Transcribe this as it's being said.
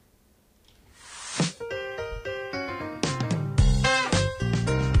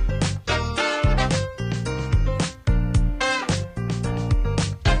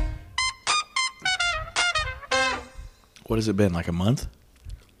What has it been, like a month?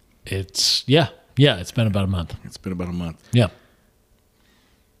 It's been about a month. It's been about a month. Yeah.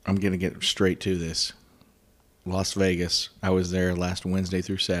 I'm going to get straight to this. Las Vegas. I was there last Wednesday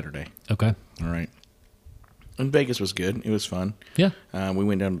through Saturday. Okay. All right. And Vegas was good. It was fun. Yeah. We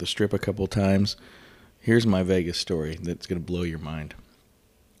went down to the Strip a couple of times. Here's my Vegas story that's going to blow your mind.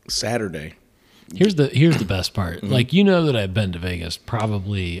 Saturday. Here's the best part. Mm-hmm. Like, you know that I've been to Vegas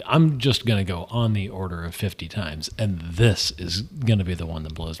probably, I'm just going to go on the order of 50 times, and this is going to be the one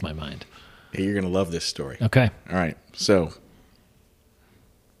that blows my mind. Hey, you're going to love this story. Okay. All right. So,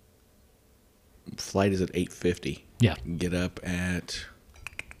 flight is at 8:50. Yeah. Get up at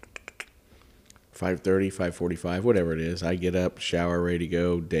 5:30, 5:45, whatever it is. I get up, shower, ready to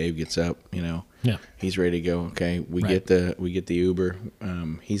go. Dave gets up, Yeah. He's ready to go. Okay, we Right. get the Uber.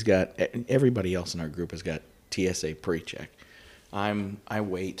 He's got, everybody else in our group has got TSA pre-check. I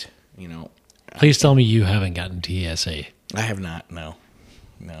wait. Please tell me you haven't gotten TSA. I have not. No.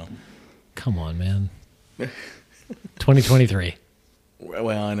 Come on, man. 2023.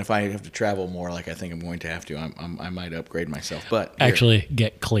 Well, and if I have to travel more, like I think I'm going to have to, I might upgrade myself. But actually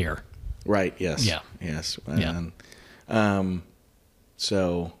get clear. Right. Yes. Yeah. Yes. Yeah.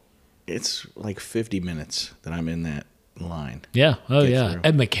 So it's like 50 minutes that I'm in that line. Yeah. Oh, Get yeah. through.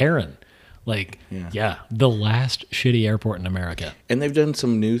 At McCarran. Like, yeah, the last shitty airport in America. And they've done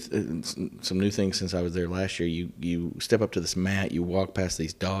some new things since I was there last year. You step up to this mat, you walk past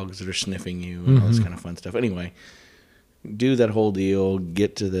these dogs that are sniffing you, and all this kind of fun stuff. Anyway, do that whole deal.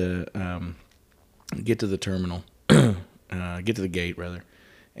 Get to the terminal, get to the gate rather,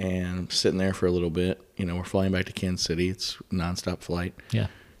 and I'm sitting there for a little bit. We're flying back to Kansas City. It's a nonstop flight. Yeah.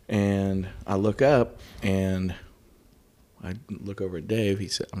 And I look up and I look over at Dave.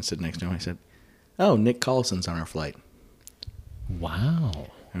 I'm sitting next to him. I said, "Oh, Nick Collison's on our flight." Wow.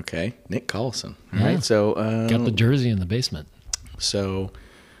 Okay, Nick Collison. All right, so got the jersey in the basement. So,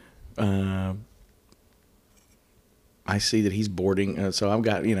 I see that he's boarding. So I've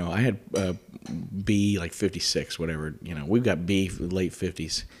got, I had B like 56, whatever. We've got B late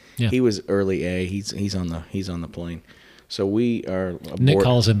 50s. Yeah. He was early A. He's on the plane. So we are aboard. Nick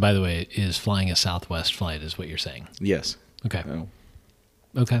Collison, by the way, is flying a Southwest flight, is what you're saying. Yes. Okay. So,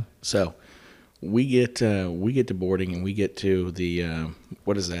 okay. So we get to boarding and we get to the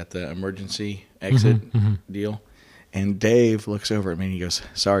what is that? The emergency exit deal. And Dave looks over at me and he goes,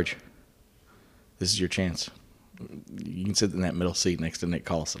 "Sarge, this is your chance. You can sit in that middle seat next to Nick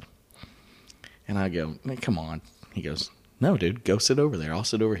Collison." And I go, "Come on." He goes, "No, dude, go sit over there. I'll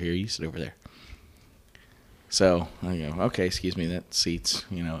sit over here. You sit over there." So I go, "Okay, excuse me, that seat's,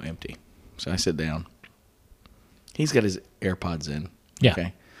 empty." So I sit down. He's got his AirPods in. Yeah.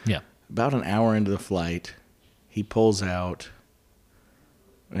 Okay. Yeah. About an hour into the flight, he pulls out.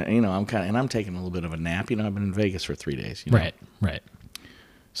 I'm taking a little bit of a nap. I've been in Vegas for 3 days. Right.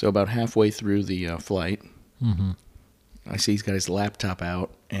 So about halfway through the flight, I see he's got his laptop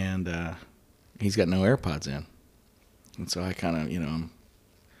out and he's got no AirPods in. And so I kind of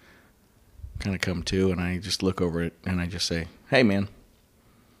come to and I just look over it and I just say, "Hey, man,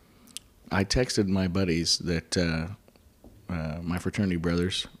 I texted my buddies that my fraternity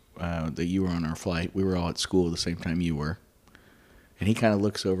brothers that you were on our flight. We were all at school at the same time you were." And he kind of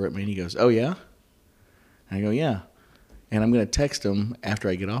looks over at me and he goes, "Oh, yeah?" And I go, "Yeah." And I'm going to text him after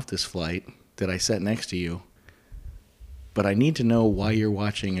I get off this flight that I sat next to you. But I need to know why you're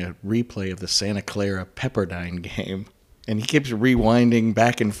watching a replay of the Santa Clara Pepperdine game. And he keeps rewinding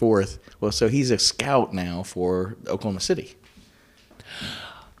back and forth. Well, so he's a scout now for Oklahoma City.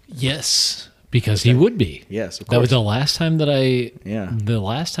 Yes, because he would be. Yes, of course. That was the last time that The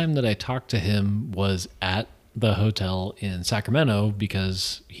last time that I talked to him was at the hotel in Sacramento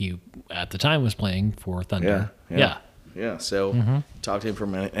because he at the time was playing for Thunder. Yeah. So talked to him for a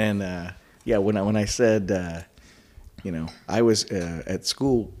minute, and when I said, I was at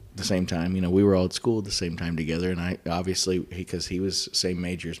school the same time. We were all at school at the same time together, and I obviously because he was same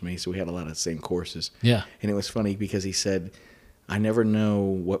major as me, so we had a lot of the same courses. Yeah. And it was funny because he said, "I never know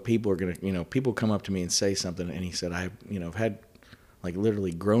what people are gonna. People come up to me and say something," and he said, "I've had like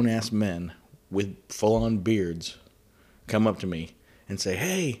literally grown ass men with full on beards come up to me and say,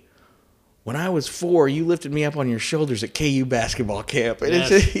 'Hey, when I was 4, you lifted me up on your shoulders at KU basketball camp.'" And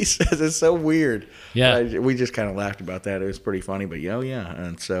he says it's so weird. Yeah. We just kind of laughed about that. It was pretty funny, but yeah.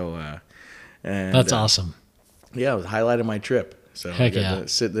 And so, that's awesome. Yeah, it was the highlight of my trip. So Heck I got to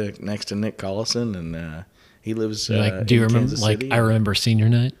sit next to Nick Collison, and he lives do you in remember, Kansas City. I remember senior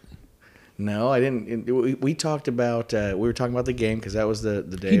night? No, I didn't. We talked about, we were talking about the game because that was the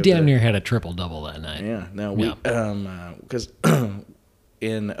day. He damn near had a triple-double that night. Yeah, no, because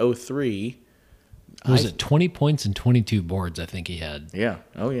in 03, Was it 20 points and 22 boards? I think he had. Yeah.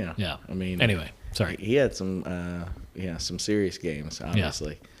 Oh yeah. Yeah. I mean, anyway, sorry. He had some serious games,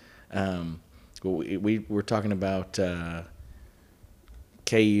 obviously. Yeah. We were talking about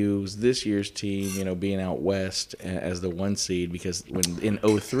KU's this year's team, being out west as the 1 seed, because when in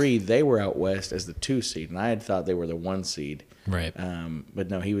 03 they were out west as the 2 seed, and I had thought they were the 1 seed. Right.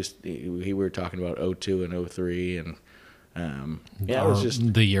 But no, we were talking about 02 and 03, and it was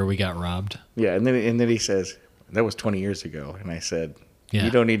just the year we got robbed. Yeah, and then he says that was 20 years ago, and I said, yeah.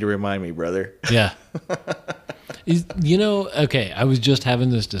 You don't need to remind me, brother. Yeah. Okay, I was just having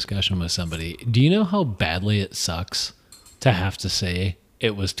this discussion with somebody. Do you know how badly it sucks to have to say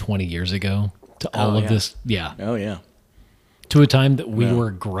it was 20 years ago to all of this? Yeah. Oh, yeah. To a time that we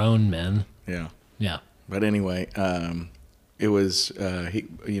were grown men. Yeah. Yeah. But anyway, it was,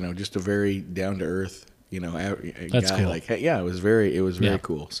 just a very down-to-earth, That's guy. cool. Like, yeah, it was very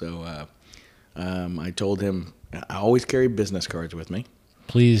cool. So I told him I always carry business cards with me.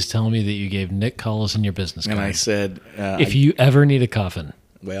 Please tell me that you gave Nick Collison your business card. And I said, if you ever need a coffin.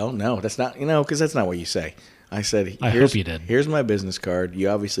 Well, no, that's not, because that's not what you say. I said, I hope you did. Here's my business card. You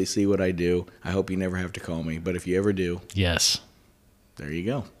obviously see what I do. I hope you never have to call me. But if you ever do. Yes. There you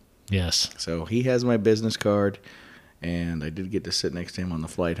go. Yes. So he has my business card, and I did get to sit next to him on the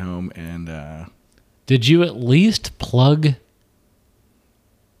flight home. And did you at least plug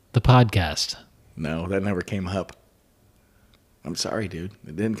the podcast? No, that never came up. I'm sorry, dude.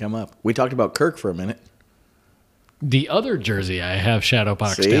 It didn't come up. We talked about Kirk for a minute. The other jersey I have shadow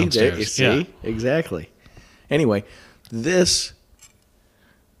boxed downstairs. See? Exactly. Anyway, this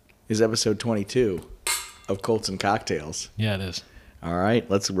is episode 22 of Colts and Cocktails. Yeah, it is. All right,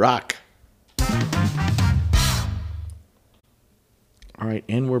 let's rock. All right,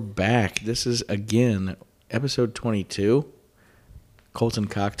 and we're back. This is, again, episode 22, Colts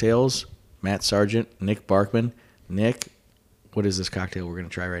and Cocktails. Matt Sargent, Nick Barkman. Nick, what is this cocktail we're going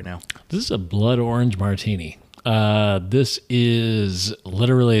to try right now? This is a blood orange martini. This is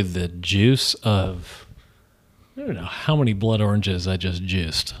literally the juice of, I don't know how many blood oranges I just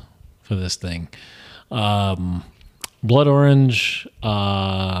juiced for this thing. Blood orange,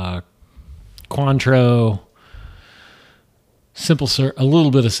 Cointreau, simple syrup, a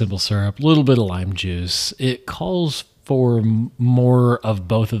little bit of simple syrup, a little bit of lime juice. It calls for more of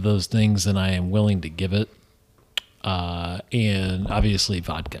both of those things than I am willing to give it. And obviously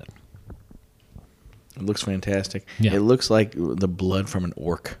vodka. It looks fantastic. Yeah. It looks like the blood from an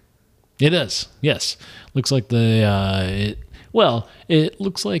orc. It is, yes. Looks like it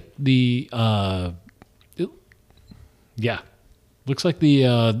looks like looks like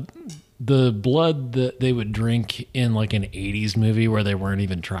the blood that they would drink in like an 80s movie where they weren't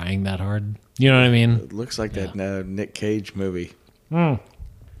even trying that hard. You know what I mean? It looks like that Nick Cage movie.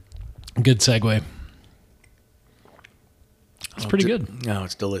 Good segue. It's pretty good. No,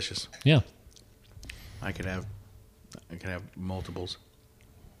 it's delicious. Yeah. I could have multiples.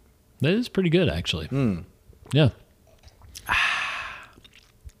 That is pretty good, actually. Yeah.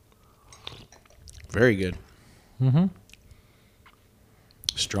 Very good.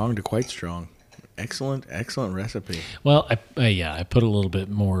 Strong to quite strong. Excellent recipe. Well, I put a little bit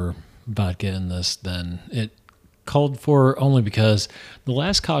more vodka in this than it called for, only because the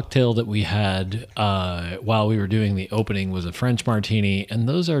last cocktail that we had while we were doing the opening was a French martini, and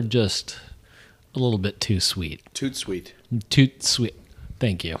those are just a little bit too sweet. Toot sweet. Toot sweet.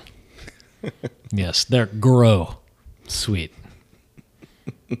 Thank you. Yes, they're gros sweet.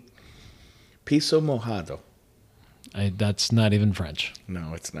 Piso mojado. That's not even French.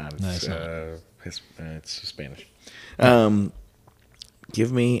 No, it's not. It's, No, it's not. It's Spanish.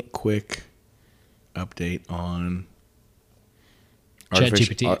 Give me a quick update on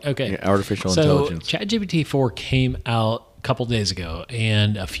ChatGPT. Okay. Artificial intelligence. So ChatGPT 4 came out a couple days ago,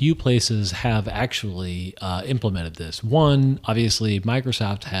 and a few places have actually implemented this. One, obviously,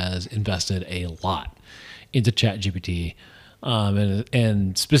 Microsoft has invested a lot into ChatGPT,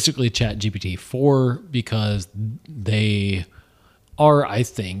 and specifically ChatGPT 4, because they are, I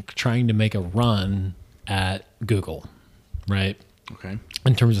think, trying to make a run at Google, right? Okay.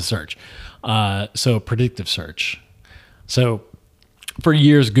 In terms of search. So predictive search. So for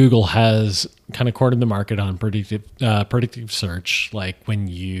years, Google has kind of cornered the market on predictive search. Like when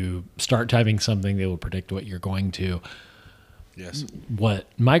you start typing something, they will predict what you're going to. Yes. What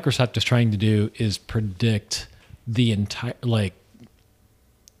Microsoft is trying to do is predict the entire, like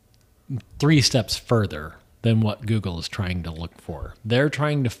 3 steps further than what Google is trying to look for. They're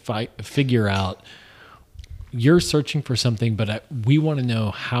trying to figure out, you're searching for something, but we want to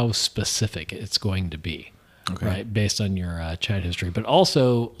know how specific it's going to be. Okay. right, based on your chat history. But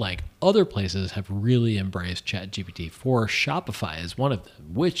also, like, other places have really embraced ChatGPT-4. Shopify is one of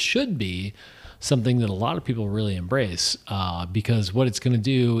them, which should be something that a lot of people really embrace, because what it's going to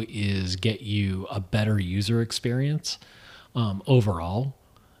do is get you a better user experience overall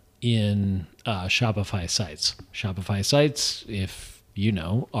in Shopify sites. Shopify sites, if you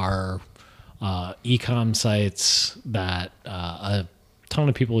know, are e-com sites that a ton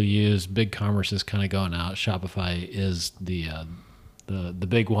of people use. Big commerce is kind of going out. Shopify is the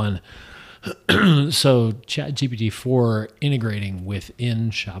big one. So ChatGPT-4 integrating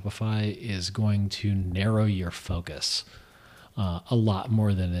within Shopify is going to narrow your focus a lot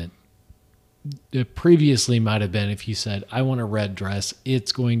more than it previously might have been. If you said, I want a red dress,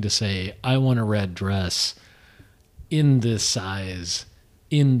 it's going to say, I want a red dress in this size,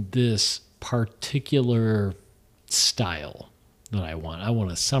 in this particular style that I want. I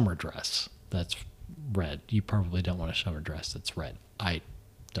want a summer dress that's red. You probably don't want a summer dress that's red. I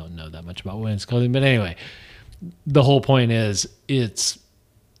don't know that much about women's clothing, but anyway, the whole point is it's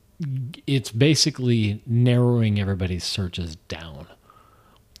basically narrowing everybody's searches down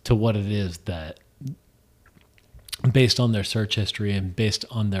to what it is that, based on their search history and based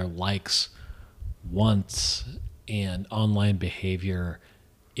on their likes, wants, and online behavior,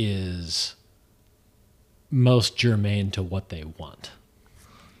 is most germane to what they want.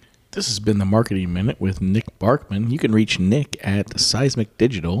 This has been the Marketing Minute with Nick Barkman. You can reach Nick at Seismic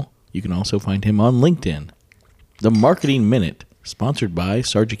Digital. You can also find him on LinkedIn. The Marketing Minute, sponsored by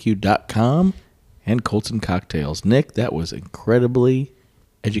SargeQ.com and Colton Cocktails. Nick, that was incredibly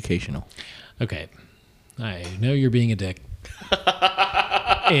educational. Okay. I know you're being a dick.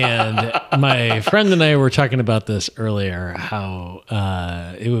 And my friend and I were talking about this earlier, how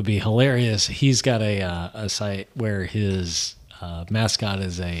it would be hilarious. He's got a site where his mascot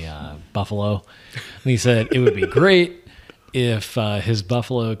is a buffalo. And he said it would be great if his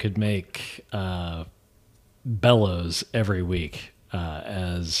buffalo could make bellows every week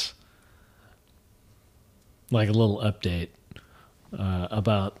as like a little update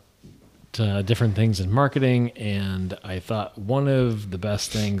about different things in marketing. And I thought one of the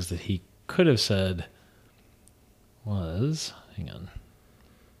best things that he could have said was, hang on.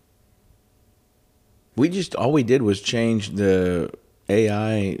 All we did was change the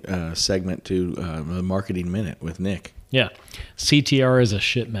AI segment to the Marketing Minute with Nick. Yeah. CTR is a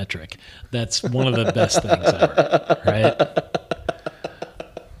shit metric. That's one of the best things ever, right?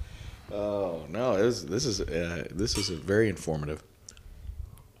 Oh no, this is very informative.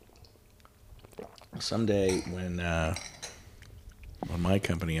 Someday when my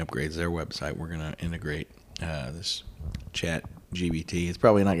company upgrades their website, we're going to integrate this Chat GBT. It's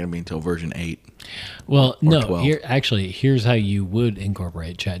probably not going to be until version 8. Well, no. 12. Here's how you would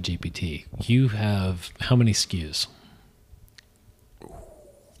incorporate Chat GPT. You have how many SKUs?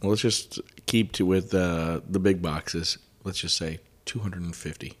 Well, let's just keep with the big boxes. Let's just say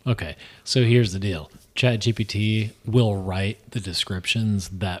 250. Okay, so here's the deal. Chat GPT will write the descriptions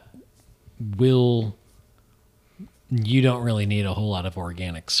that you don't really need a whole lot of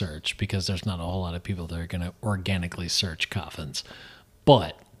organic search, because there's not a whole lot of people that are going to organically search coffins,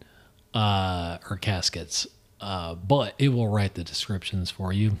 or caskets. But it will write the descriptions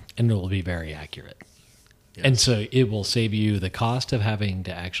for you, and it will be very accurate. Yes. And so it will save you the cost of having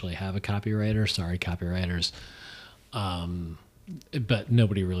to actually have a copywriter. Sorry, copywriters. But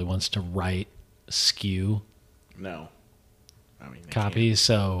nobody really wants to write SKU. No. Copies.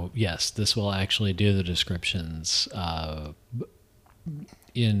 So yes, this will actually do the descriptions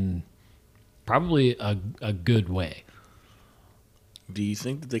in probably a good way. Do you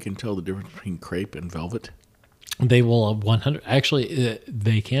think that they can tell the difference between crepe and velvet? They will 100. Actually,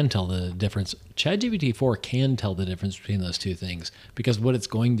 they can tell the difference. ChatGPT-4 can tell the difference between those two things, because what it's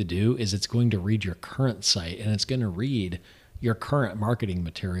going to do is it's going to read your current site, and it's going to read your current marketing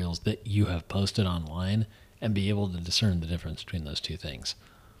materials that you have posted online and be able to discern the difference between those two things.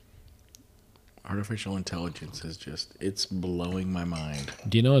 Artificial intelligence is it's blowing my mind.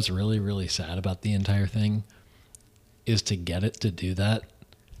 Do you know what's really, really sad about the entire thing? Is to get it to do that,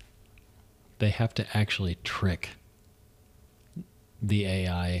 they have to actually trick the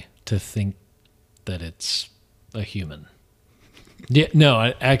AI to think that it's a human. Yeah,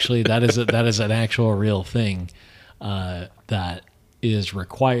 no, actually, that is an actual real thing that is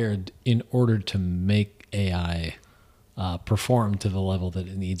required in order to make AI perform to the level that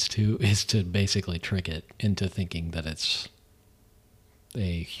it needs to, is to basically trick it into thinking that it's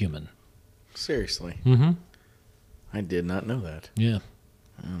a human. Seriously? Mm-hmm. I did not know that. Yeah.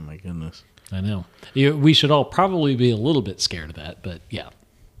 Oh my goodness. I know. We should all probably be a little bit scared of that, but yeah.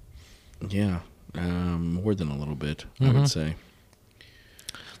 Yeah. More than a little bit, I would say.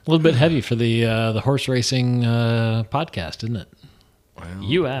 A little bit heavy for the horse racing podcast, isn't it? Well,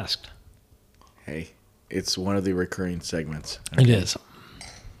 You asked. hey, it's one of the recurring segments. It is.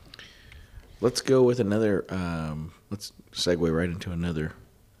 Let's go with another. Let's segue right into another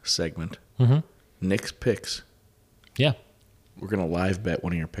segment. Mm-hmm. Nick's picks. Yeah. We're gonna live bet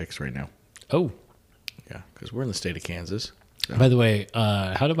one of your picks right now. Oh. Yeah, because we're in the state of Kansas. So. By the way,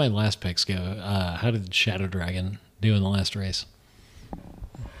 how did my last picks go? How did Shadow Dragon do in the last race?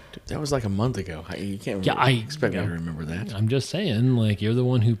 Dude, that was like a month ago. You can't expect me to remember that. I'm just saying, like, you're the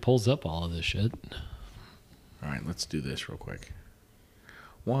one who pulls up all of this shit. All right, let's do this real quick.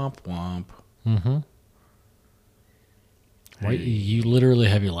 Womp womp. Mm-hmm. Why, you literally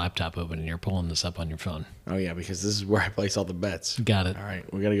have your laptop open and you're pulling this up on your phone. Oh, yeah, because this is where I place all the bets. Got it. All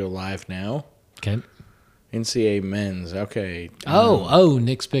right, we got to go live now. Okay. NCAA men's. Okay.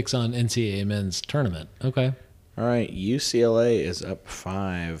 Nick's picks on NCAA men's tournament. Okay. All right, UCLA is up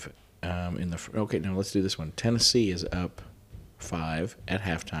 5 in the. Okay, now let's do this one. Tennessee is up 5 at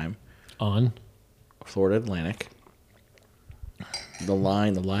halftime. On Florida Atlantic. The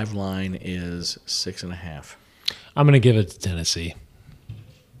live line is 6.5. I'm going to give it to Tennessee.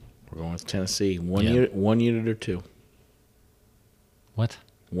 We're going with Tennessee. One unit or two. What?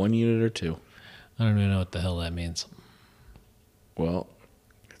 1 unit or 2. I don't even know what the hell that means. Well,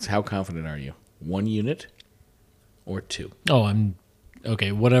 it's how confident are you? 1 unit or 2? Oh, I'm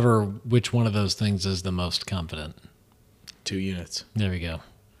okay. Which one of those things is the most confident? 2 units. There we go.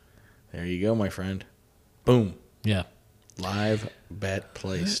 There you go, my friend. Boom. Yeah. Live bet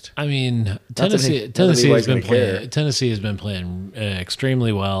placed. I mean, Tennessee has been playing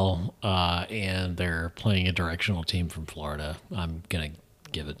extremely well, and they're playing a directional team from Florida. I'm gonna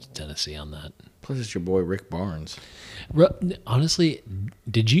give it to Tennessee on that. Plus, it's your boy Rick Barnes. Honestly,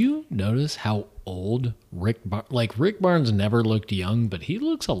 did you notice how old Rick Barnes never looked young, but he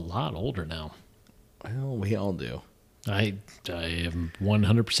looks a lot older now. Well, we all do. I am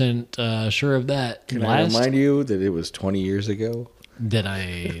 100% sure of that. Can I remind you that it was 20 years ago? Did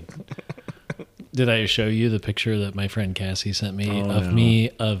I show you the picture that my friend Cassie sent me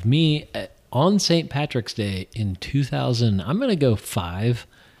of me on St. Patrick's Day in 2000? I'm going to go 5,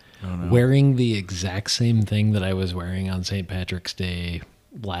 wearing the exact same thing that I was wearing on St. Patrick's Day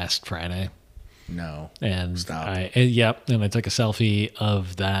last Friday. No. And stop. And I took a selfie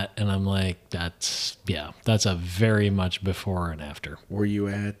of that, and I'm like, that's a very much before and after. Were you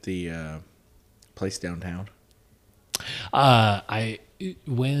at the place downtown?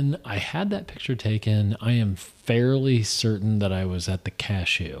 When I had that picture taken, I am fairly certain that I was at the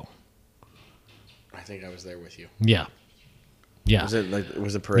Cashew. I think I was there with you. Yeah. Yeah.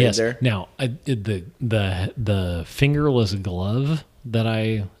 Was the parade there? Now, the fingerless glove that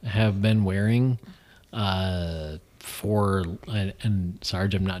I have been wearing and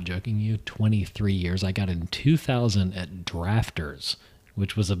Sarge, I'm not joking you, 23 years. I got in 2000 at Drafters,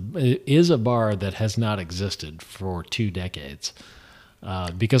 which is a bar that has not existed for 2 decades,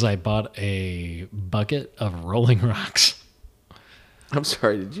 because I bought a bucket of Rolling Rocks. I'm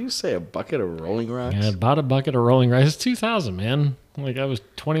sorry, did you say a bucket of Rolling Rocks? Yeah, I bought a bucket of Rolling Rocks. It's 2000, man. Like, I was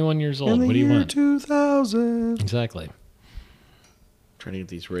 21 years old. What do you want? 2000. Exactly. Trying to get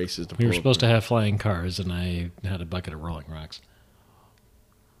these races to We were supposed to have flying cars, and I had a bucket of Rolling Rocks.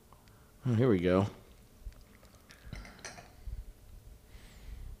 Oh, here we go.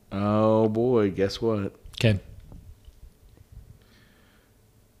 Oh, boy, guess what? Okay.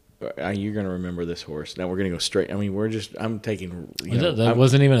 You're going to remember this horse. Now we're going to go straight. I mean, I'm taking... That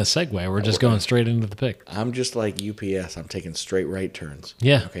wasn't even a segue. We're just going straight into the pick. I'm just like UPS. I'm taking straight right turns.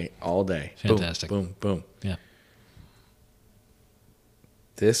 Yeah. Okay, all day. Fantastic. Boom, boom, boom. Yeah.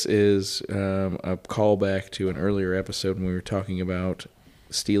 This is a callback to an earlier episode when we were talking about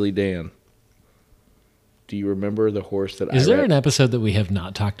Steely Dan. Do you remember the horse that Is there an episode that we have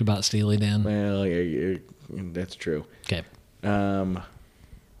not talked about Steely Dan? Well, yeah, that's true. Okay.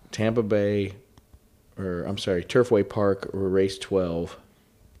 Tampa Bay, Turfway Park, race 12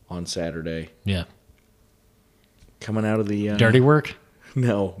 on Saturday. Yeah. Coming out of the... Dirty Work?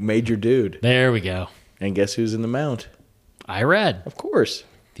 No, Major Dude. There we go. And guess who's in the mount? Irad. Of course.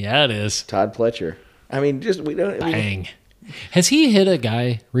 Yeah, it is. Todd Pletcher. I mean, we don't... Bang. Has he hit a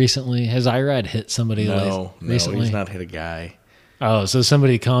guy recently? Has Irad hit somebody recently? No, he's not hit a guy. Oh, so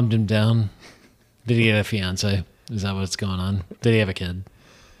somebody calmed him down? Did he get a fiance? Is that what's going on? Did he have a kid?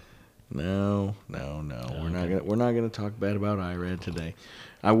 No. We're not gonna talk bad about Irad today.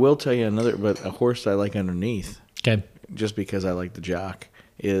 I will tell you a horse I like underneath. Okay. Just because I like the jock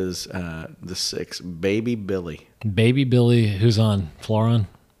is the 6, Baby Billy. Baby Billy, who's on? Floron?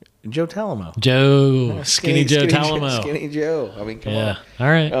 Joe Talamo. Joe, Skinny Joe Talamo. Skinny Joe. I mean, come on. All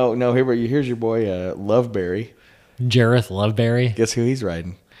right. Oh, no, here's your boy, Loveberry. Jareth Loveberry. Guess who he's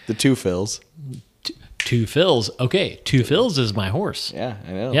riding? The Two Phils. Two Phils. Okay, Two Phils is my horse. Yeah,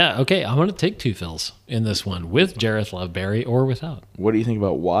 I know. Yeah, okay. I'm going to take Two Phils in this one with Jareth Loveberry or without. What do you think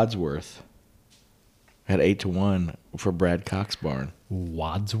about Wadsworth? At 8-1 for Brad Cox barn.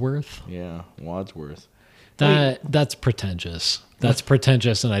 Wadsworth? Yeah, Wadsworth. That's pretentious. That's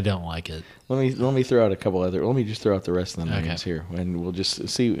pretentious, and I don't like it. Let me throw out a couple other. Let me just throw out the rest of the names here, and we'll just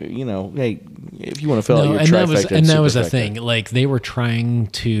see. You know, hey, if you want to fill out your trifecta, and that was the thing. Like they were trying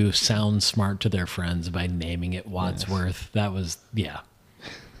to sound smart to their friends by naming it Wadsworth. Yes. That was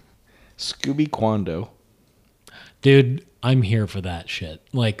Scooby Quando. Dude, I'm here for that shit.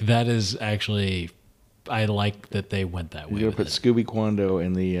 Like that is actually. I like that they went that way. You're going to put Scooby Quando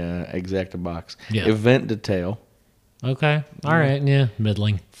in the exacta box. Yeah. Event Detail. Okay. All right. Yeah.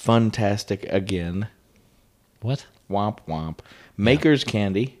 Middling. Funtastic again. What? Womp womp. Maker's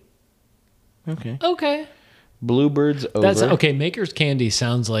Candy. Okay. Okay. Bluebirds Over. That's okay. Maker's Candy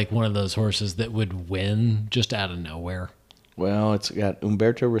sounds like one of those horses that would win just out of nowhere. Well, it's got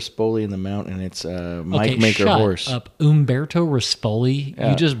Umberto Rispoli in the mount, and it's Mike Maker horse. Up. Umberto Rispoli?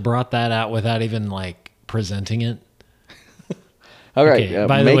 Yeah. You just brought that out without even presenting it. All right. Okay,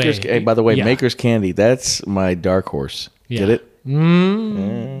 by the way, Maker's Candy. That's my dark horse. Yeah. Get it?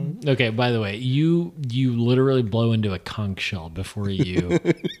 Okay. By the way, you literally blow into a conch shell before you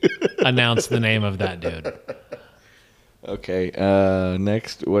announce the name of that dude. Okay.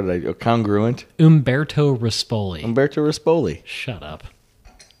 Next, what did I do? Congruent. Umberto Rispoli. Umberto Rispoli. Shut up.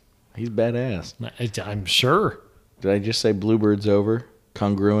 He's badass. I'm sure. Did I just say Bluebirds Over?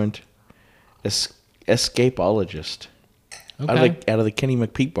 Congruent. Escapeologist. Okay. Out of the Kenny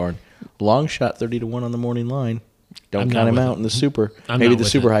McPeak barn. Long shot 30-1 on the morning line. Don't count him out in the super. Maybe the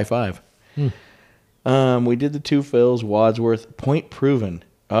super high five. We did the Two Phils, Wadsworth, Point Proven.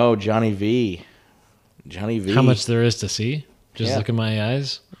 Oh, Johnny V. Johnny V. How much there is to see? Just look in my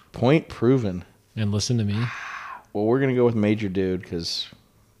eyes. Point Proven. And listen to me. Well, we're going to go with Major Dude because,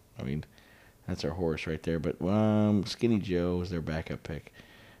 I mean, that's our horse right there. But Skinny Joe is their backup pick.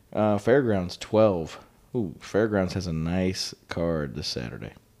 Fairgrounds 12. Ooh, Fairgrounds has a nice card this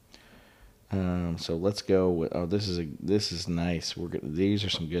Saturday. So let's go with. Oh, this is nice. These are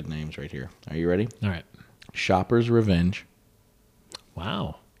some good names right here. Are you ready? All right. Shopper's Revenge.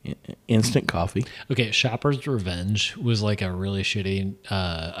 Wow. Instant Coffee. Okay, Shopper's Revenge was like a really shitty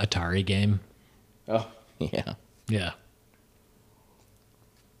Atari game. Oh, yeah. Yeah.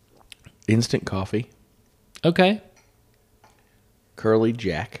 Instant Coffee. Okay. Curly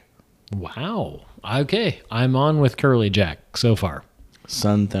Jack. Wow. Okay, I'm on with Curly Jack so far.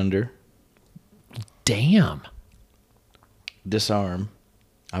 Sun Thunder. Damn. Disarm.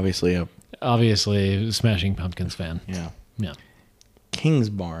 Obviously Smashing Pumpkins fan. Yeah. Yeah. King's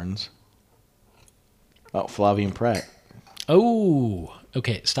Barnes. Oh, Flavian Pratt. Oh,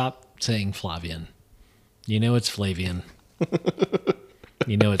 okay. Stop saying Flavian. You know it's Flavian.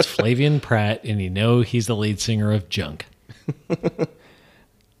 You know it's Flavian Pratt, and you know he's the lead singer of Junk.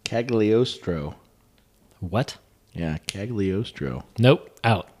 Cagliostro. What? Yeah, Cagliostro. Nope.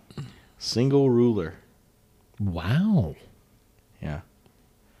 Out. Single Ruler. Wow. Yeah.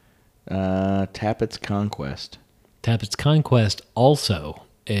 Tappett's Conquest. Tappett's Conquest, also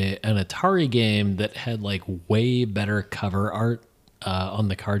an Atari game that had like way better cover art on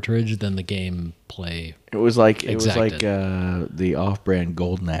the cartridge than the gameplay. It was like the off-brand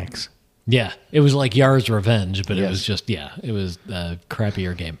Golden Axe. Yeah, it was like Yar's Revenge, but it was just it was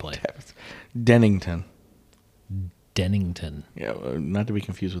crappier gameplay. Dennington. Dennington. Yeah, not to be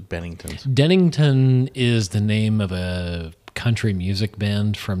confused with Bennington's. Dennington is the name of a country music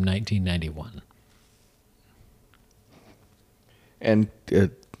band from 1991. And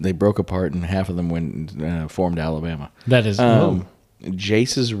they broke apart, and half of them went and formed Alabama. That is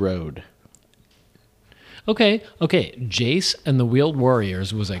Jace's Road. Okay. Jace and the Wheeled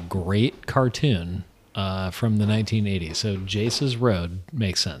Warriors was a great cartoon from the 1980s. So Jace's Road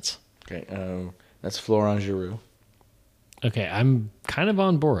makes sense. Okay, that's Florent Giroux. Okay, I'm kind of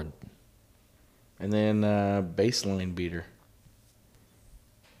on board. And then Baseline Beater.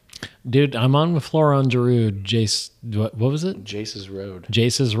 Dude, I'm on with Florent Giroux. Jace, what was it? Jace's Road.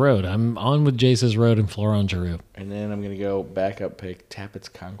 Jace's Road. I'm on with Jace's Road and Florent Giroux. And then I'm going to go backup pick Tappett's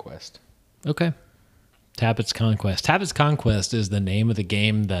Conquest. Okay. Tappett's Conquest. Tappett's Conquest is the name of the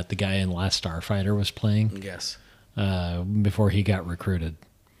game that the guy in Last Starfighter was playing. Yes. Before he got recruited.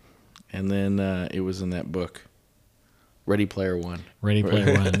 And then it was in that book, Ready Player One. Ready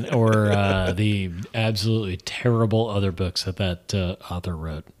Player One. Or the absolutely terrible other books that author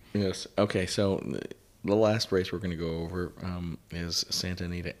wrote. Yes. Okay. So the last race we're going to go over is Santa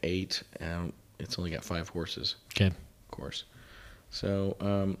Anita 8. It's only got 5 horses, Okay. of course.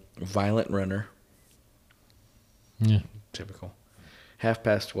 So Violent Runner, Yeah. typical. Half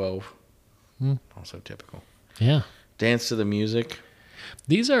Past 12, Hmm. also typical. Yeah. Dance to the Music.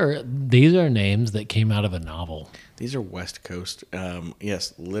 These are names that came out of a novel. These are West Coast,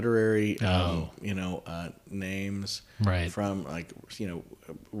 yes, literary, Oh. names Right. from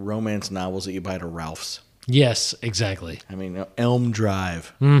romance novels that you buy at a Ralph's. Yes, exactly. I mean, Elm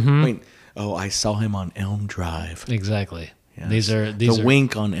Drive. Mm-hmm. I mean, I saw him on Elm Drive. Exactly. Yes. These are the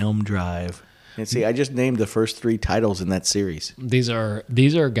Wink on Elm Drive. And see, I just named the first 3 titles in that series. these are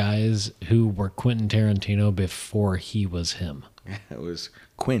guys who were Quentin Tarantino before he was him. It was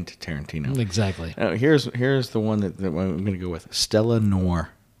Quint Tarantino. Exactly. Here's the one that I'm going to go with. Stella Noir.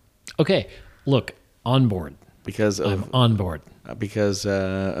 Okay, look, on board. Because I'm of on board.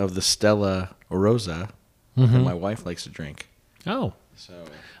 the Stella Rosa that my wife likes to drink. Oh, So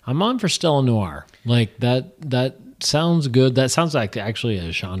I'm on for Stella Noir. Like that sounds good. That sounds like actually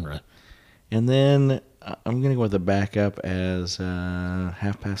a genre. and then I'm going to go with the backup as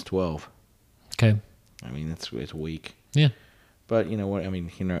Half Past 12. Okay. I mean, it's weak. Yeah. But you know what? I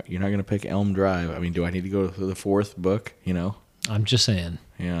mean, you're not going to pick Elm Drive. I mean, do I need to go to the 4th book? I'm just saying.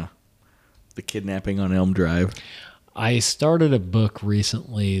 Yeah. The Kidnapping on Elm Drive. I started a book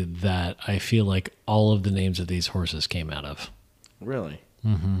recently that I feel like all of the names of these horses came out of. Really?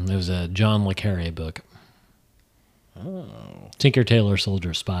 It was a John Le Carre book. Oh. Tinker Tailor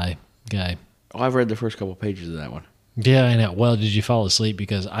Soldier Spy guy. Oh, I've read the first couple pages of that one. Yeah, I know. Well, did you fall asleep?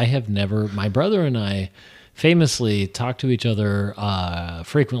 Because I have never, my brother and I famously talk to each other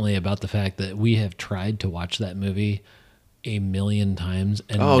frequently about the fact that we have tried to watch that movie a million times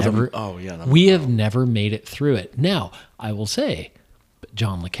and we have never made it through it. Now, I will say,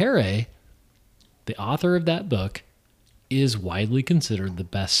 John Le Carre, the author of that book, is widely considered the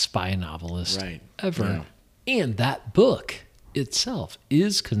best spy novelist ever. Yeah. And that book itself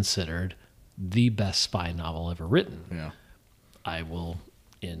is considered the best spy novel ever written. Yeah. I will,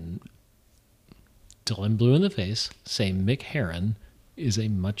 till I'm blue in the face, say Mick Herron is a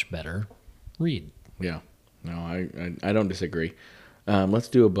much better read. Yeah. No, I don't disagree. Let's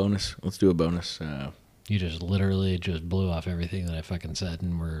do a bonus. You just literally just blew off everything that I fucking said,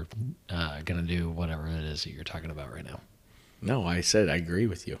 and we're going to do whatever it is that you're talking about right now. No, I said I agree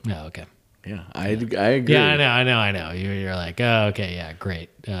with you. Oh, okay. Yeah, I agree. Yeah, I know. You're like, oh, okay, yeah, great.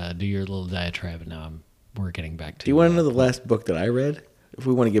 Do your little diatribe, and now we're getting back to. Do you want to know the last book that I read? If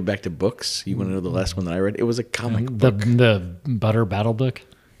we want to get back to books, you want to know the last one that I read? It was a comic book. The Butter Battle book?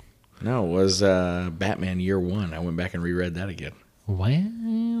 No, it was Batman Year One. I went back and reread that again.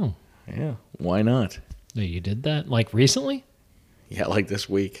 Wow. Yeah, why not? Oh, you did that? Like recently? Yeah, like this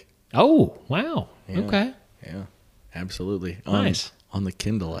week. Oh, wow. Yeah. Okay. Yeah, absolutely. Nice. On the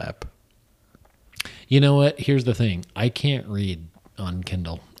Kindle app. You know what? Here's the thing. I can't read on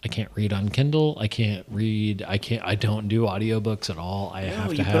Kindle. I don't do audiobooks at all. I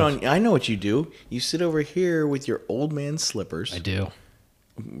have to have. I know what you do. You sit over here with your old man slippers. I do.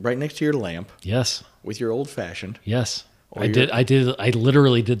 Right next to your lamp. Yes. With your old fashioned. Yes. I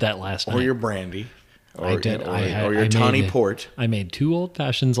literally did that last night. Or your brandy. I did. Or your tawny port. I made 2 old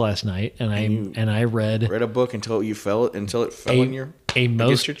fashions last night, and I read a book until it fell in your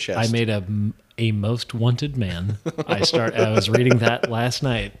against your chest. I made a most wanted man. I was reading that last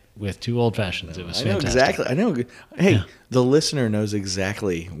night with 2 old fashions. It was fantastic. Exactly. I know. Hey, the listener knows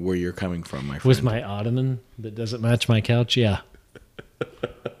exactly where you're coming from, my friend. With my ottoman that doesn't match my couch, yeah.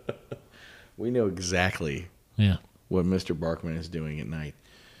 We know exactly what Mr. Barkman is doing at night.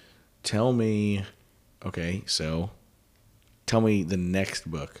 Tell me the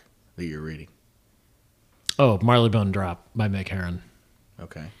next book that you're reading. Oh, Marleybone Drop by Mick Herron.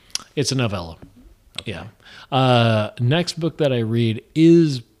 Okay. It's a novella. Okay. Yeah. Next book that I read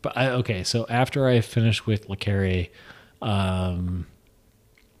is so after I finish with Le Carre,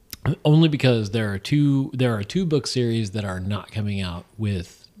 only because there are two book series that are not coming out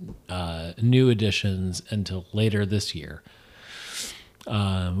with new editions until later this year.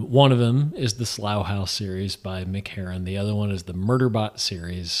 One of them is the Slough House series by Mick Herron. The other one is the Murderbot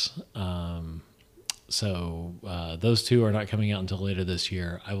series. So those 2 are not coming out until later this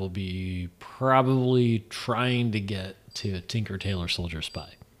year. I will be probably trying to get to Tinker Tailor Soldier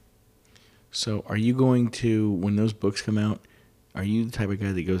Spy. So are you going to, when those books come out, are you the type of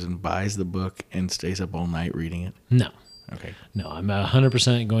guy that goes and buys the book and stays up all night reading it? No. Okay. No, I'm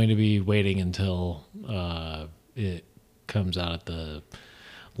 100% going to be waiting until it comes out at the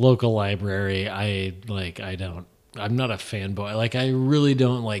local library. I I'm not a fanboy. Like, I really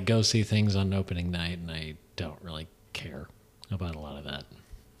don't like go see things on opening night, and I don't really care about a lot of that.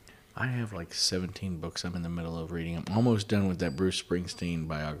 I have like 17 books I'm in the middle of reading. I'm almost done with that Bruce Springsteen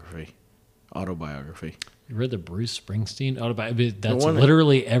autobiography. You read the Bruce Springsteen autobiography? That's one that-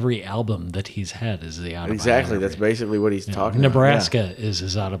 literally every album that he's had is the autobiography. Exactly, that's basically what he's talking Nebraska is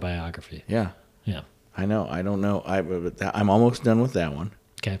his autobiography. about. Yeah. Yeah, I know. I don't know. I'm almost done with that one.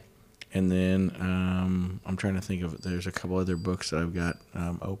 Okay. And then I'm trying to think of. There's a couple other books that I've got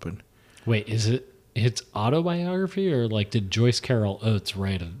open. Wait, is it its autobiography, or like did Joyce Carol Oates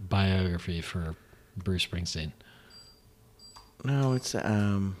write a biography for Bruce Springsteen? No, it's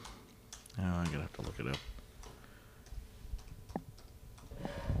I'm gonna have to look it up.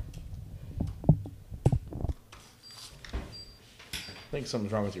 I think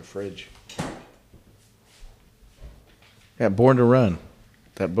something's wrong with your fridge. Yeah, Born to Run.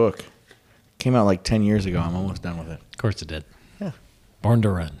 That book came out like 10 years ago. I'm almost done with it. Of course it did. Yeah. Born to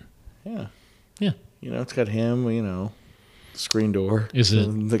Run. Yeah. Yeah. It's got him, screen door. Is it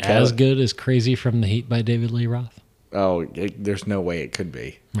as good as Crazy from the Heat by David Lee Roth? Oh, there's no way it could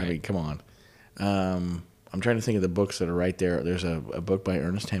be. Right. I mean, come on. I'm trying to think of the books that are right there. There's a book by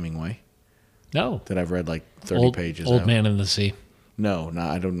Ernest Hemingway No. that I've read like 30 pages Old of. Man in the Sea. No,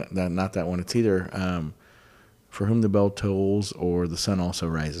 I don't. Not that one. It's either For Whom the Bell Tolls or The Sun Also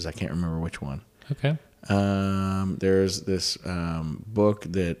Rises. I can't remember which one. Okay. There's this book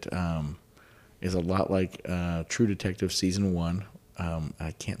that is a lot like True Detective Season 1.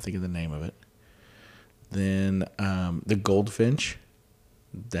 I can't think of the name of it. Then The Goldfinch.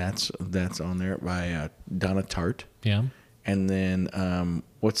 That's on there by Donna Tartt. Yeah. And then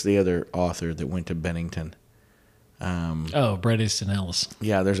what's the other author that went to Bennington? Bret Easton Ellis.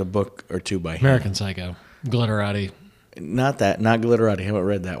 Yeah, there's a book or two by him. American Psycho. Glitterati. Not Glitterati. I haven't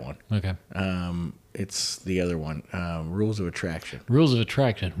read that one. Okay. It's the other one, Rules of Attraction. Rules of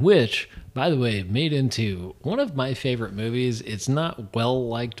Attraction, which, by the way, made into one of my favorite movies. It's not well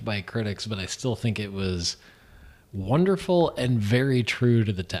liked by critics, but I still think it was wonderful and very true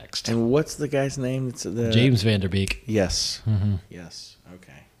to the text. And what's the guy's name? It's James Van Der Beek. Yes. Mm-hmm. Yes.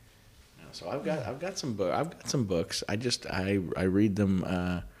 Okay. So I've got some books. I read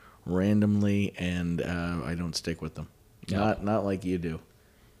them randomly, and I don't stick with them. Yep. Not like you do.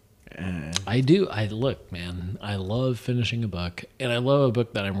 I do. Look, man, I love finishing a book, and I love a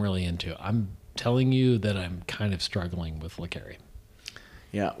book that I'm really into. I'm telling you that I'm kind of struggling with Le Carre.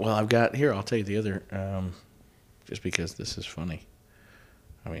 Yeah. Well, I've got here. I'll tell you the other. Just because this is funny.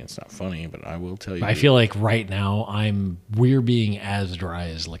 I mean, it's not funny, but I will tell you. I feel like right now we're being as dry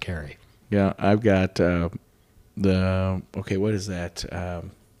as Le Carre. Yeah, I've got what is that?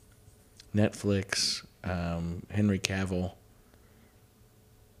 Netflix, Henry Cavill.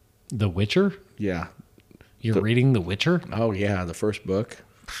 The Witcher? Yeah. You're reading The Witcher? Oh, yeah, the first book.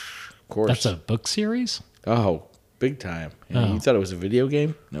 Of course. That's a book series? Oh, big time. Yeah, Oh. You thought it was a video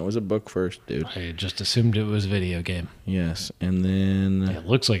game? No, it was a book first, dude. I just assumed it was a video game. Yes, and then... It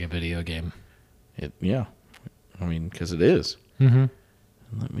looks like a video game. Yeah. I mean, because it is. Mm-hmm.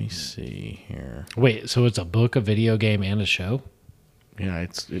 Let me see here. Wait, so it's a book, a video game, and a show? Yeah,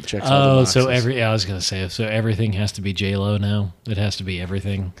 it checks all the boxes. I was gonna say, so everything has to be J-Lo now. It has to be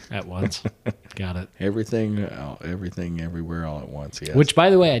everything at once. Got it. Everything, everywhere, all at once. Yes. Which,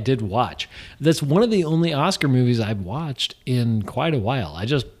 by the way, I did watch. That's one of the only Oscar movies I've watched in quite a while. I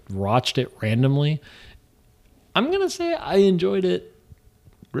just watched it randomly. I'm gonna say I enjoyed it.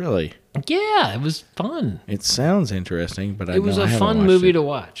 Really? Yeah, it was fun. It sounds interesting, but It was a fun movie to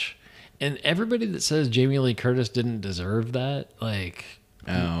watch. And everybody that says Jamie Lee Curtis didn't deserve that, like...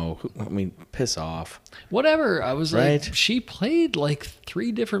 Oh, I mean, piss off. Whatever. I was Right. like, she played like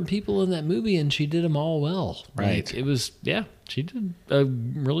 3 different people in that movie, and she did them all well. Right. Like, it was, yeah, she did a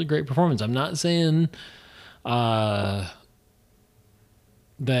really great performance. I'm not saying that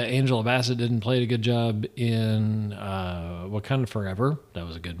Angela Bassett didn't play a good job in Wakanda Forever. That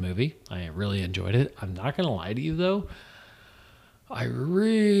was a good movie. I really enjoyed it. I'm not going to lie to you, though. I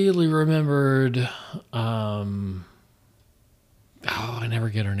really remembered... I never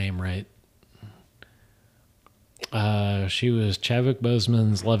get her name right. She was Chadwick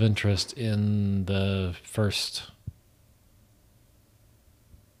Boseman's love interest in the first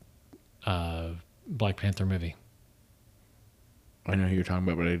Black Panther movie. I know who you're talking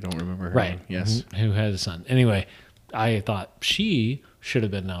about, but I don't remember her Right. name. Yes. Who had a son. Anyway, I thought she should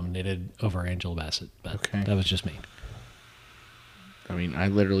have been nominated over Angela Bassett, but Okay. that was just me. I mean, I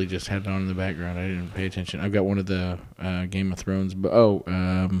literally just had it on in the background. I didn't pay attention. I've got one of the Game of Thrones, but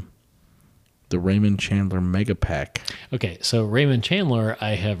The Raymond Chandler Mega Pack. Okay, so Raymond Chandler,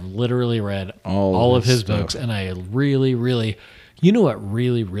 I have literally read All all of his his books, and I really, really, you know what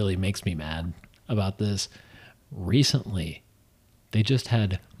really, really makes me mad about this? Recently, they just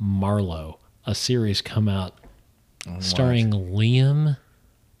had Marlowe, a series come out starring Liam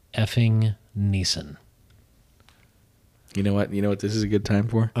effing Neeson. You know what? You know what this is a good time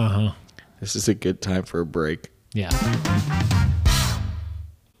for? Uh-huh. This is a good time for a break. Yeah.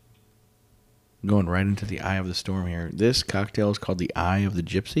 Going right into the eye of the storm here. This cocktail is called the Eye of the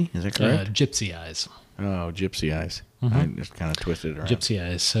Gypsy. Is that correct? Gypsy Eyes. Oh, Gypsy Eyes. I just kind of twisted it around. Gypsy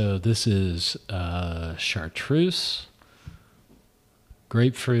Eyes. So this is chartreuse,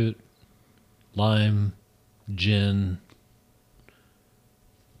 grapefruit, lime, gin,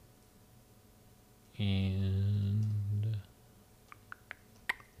 and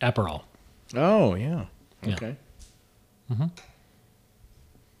Aperol. Oh, yeah. Yeah. Okay.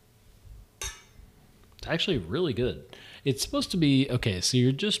 It's actually really good. It's supposed to be, okay, so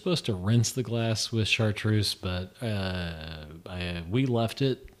you're just supposed to rinse the glass with chartreuse, but we left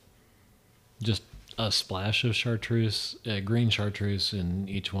it just a splash of chartreuse, green chartreuse in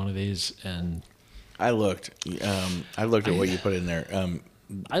each one of these, and I looked at what you put in there.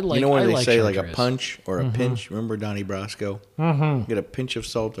 I like. You know when I they like say like a chartreuse. punch or a pinch? Remember Donnie Brasco? Mm-hmm. Get a pinch of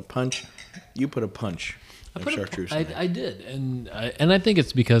salt, a punch. You put a punch of chartreuse in there. I did, and I think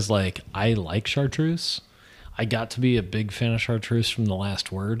it's because like I like chartreuse. I got to be a big fan of chartreuse from The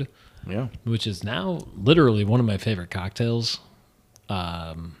Last Word, Yeah. which is now literally one of my favorite cocktails.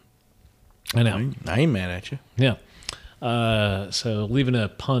 I know. I ain't mad at you. Yeah. So leaving a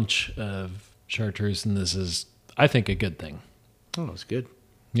punch of chartreuse in this is, I think, a good thing. Oh, it's good.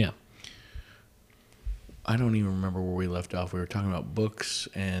 Yeah. I don't even remember where we left off. We were talking about books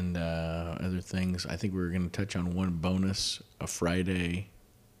and other things. I think we were going to touch on one bonus, a Friday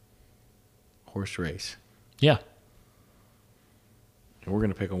horse race. Yeah. And we're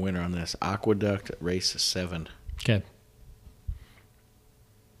going to pick a winner on this. Aqueduct Race 7. Okay.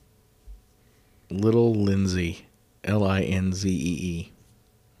 Little Lindsay. Linzee.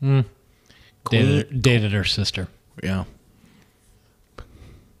 Dated her sister. Yeah.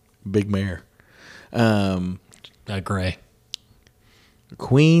 Big mare. Gray.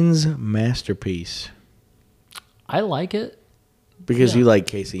 Queen's Masterpiece. I like it. Because Yeah. you like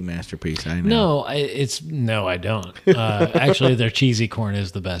KC Masterpiece, I know. No, I don't. Actually, their cheesy corn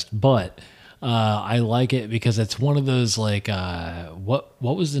is the best, but I like it because it's one of those like what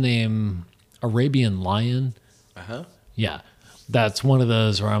was the name? Arabian Lion. Uh-huh. Yeah, that's one of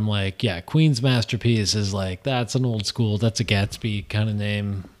those where I'm like, yeah, Queen's Masterpiece is like that's an old school, that's a Gatsby kind of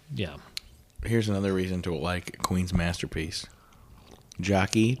name. Yeah. Here's another reason to like Queen's Masterpiece.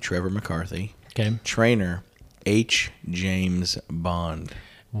 Jockey Trevor McCarthy. Okay. Trainer H. James Bond.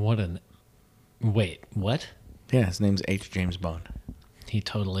 Wait, what? Yeah, his name's H. James Bond. He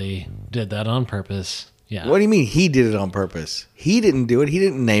totally did that on purpose. Yeah. What do you mean he did it on purpose? He didn't do it. He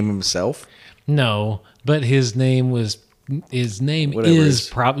didn't name himself. No, but his name is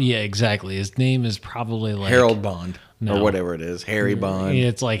probably, yeah, exactly. His name is probably like Harold Bond. No. Or whatever it is. Harry Bond.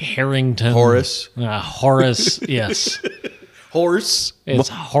 It's like Harrington. Horace. Horace, yes. Horse. It's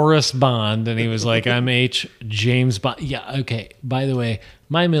Horace Bond, and he was like, I'm H. James Bond. Yeah, okay. By the way,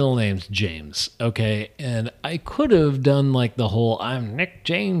 my middle name's James, okay? And I could have done like the whole, I'm Nick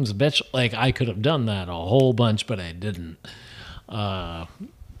James, bitch. Like, I could have done that a whole bunch, but I didn't.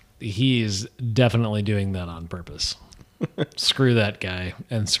 He is definitely doing that on purpose. Screw that guy,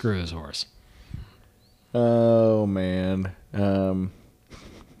 and screw his horse. Oh, man.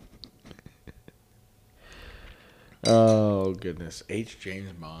 Oh, goodness. H.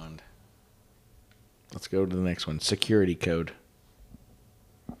 James Bond. Let's go to the next one. Security code.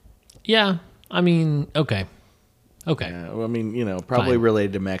 Yeah, I mean, okay. Okay. Well, I mean, probably Fine.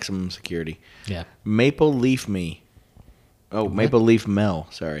 related to maximum security. Yeah. Maple Leaf Me. Oh, Maple Leaf Mel.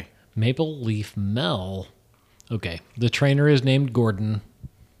 Sorry. Maple Leaf Mel. Okay. The trainer is named Gordon.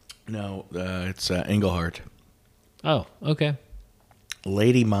 No, it's Englehart. Oh, okay.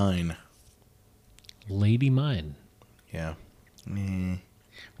 Lady Mine. Lady Mine. Yeah.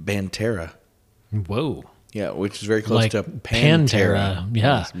 Banterra. Whoa. Yeah, which is very close Like to Pantera.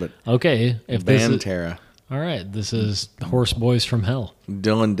 Yeah. Yes, but Okay. If this is, Banterra. all right. This is Horse Boys from Hell.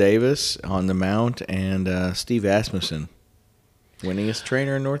 Dylan Davis on the mount and Steve Asmussen. Winningest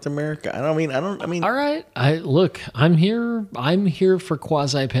trainer in North America. I mean. All right. I'm here for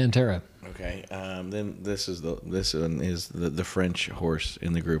Quasi Pantera. Okay. Then this one is the French horse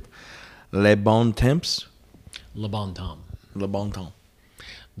in the group. Le Bon Temps. Le Bon Temps. Le Bon Temps.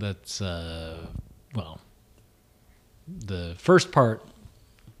 That's the first part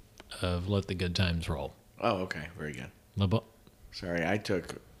of Let the Good Times Roll. Oh, okay. Very good. Le Sorry, I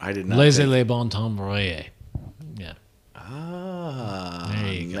did not Laissez take... les bon temps briller. Yeah. Ah,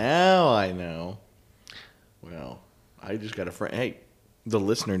 There you go. now I know. Well, I just got a French... Hey, the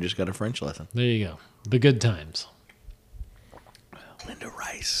listener just got a French lesson. There you go. The Good Times. Linda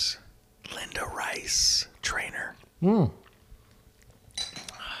Rice. Trainer. Mm.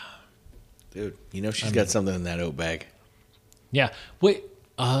 Dude, you know she's got something in that oat bag. Yeah. Wait.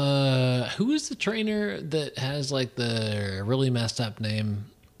 Who is the trainer that has like the really messed up name?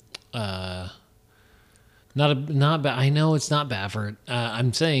 Not I know it's not Baffert.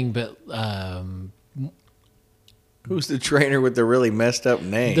 I'm saying, but Who's the trainer with the really messed up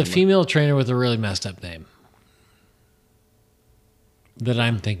name? the female trainer with a really messed up name that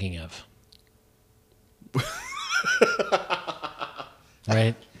I'm thinking of.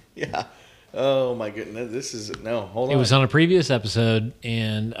 Right? Yeah. Oh my goodness. Hold on. It was on a previous episode,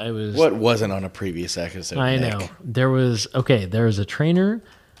 and I was. What wasn't on a previous episode? I Nick? know. There was a trainer.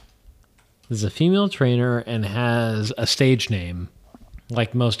 There's a female trainer and has a stage name,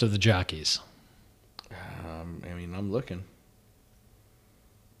 like most of the jockeys. I mean, I'm looking.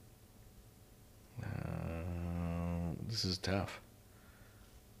 This is tough.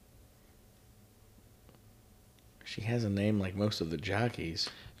 She has a name like most of the jockeys.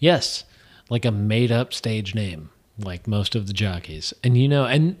 Yes, like a made-up stage name, like most of the jockeys. And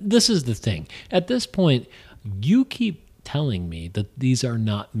and this is the thing. At this point, you keep telling me that these are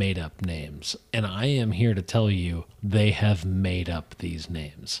not made-up names, and I am here to tell you they have made up these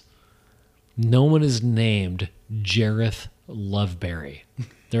names. No one is named Jareth Loveberry.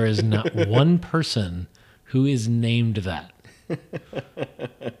 There is not one person who is named that.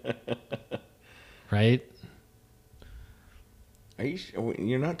 Right?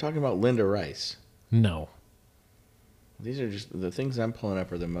 You're not talking about Linda Rice? No. These are just the things I'm pulling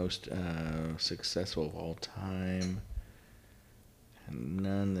up are the most successful of all time, and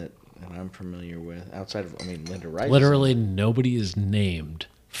none that I'm familiar with outside of Linda Rice. Literally nobody is named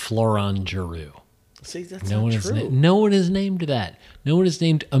Florent Giroux. See, that's not true. No one is named that. No one is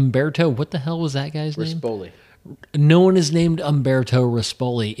named Umberto. What the hell was that guy's name? Rispoli. No one is named Umberto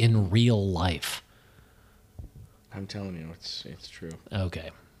Rispoli in real life. I'm telling you, it's true.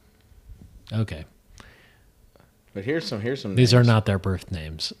 Okay. But here's some These names. are not their birth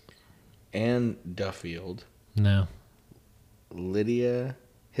names. Anne Duffield, No. Lydia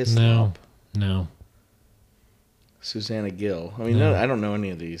Hislop, No. Susanna Gill. No. I don't know any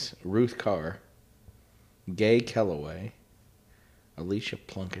of these. Ruth Carr, Gay Kellaway, Alicia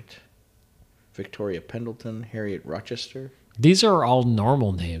Plunkett, Victoria Pendleton, Harriet Rochester. These are all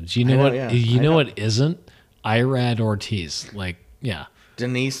normal names. You know what? Yeah, you know what isn't? Irad Ortiz. Yeah.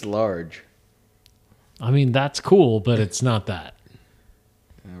 Denise Large. That's cool, but it's not that.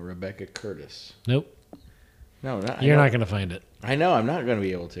 Rebecca Curtis. Nope. No, You're not going to find it. I know. I'm not going to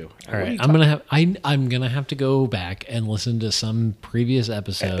be able to. All right. I'm gonna have to go back and listen to some previous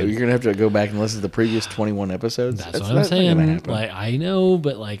episode. You're going to have to go back and listen to the previous 21 episodes. That's what I'm saying. I know,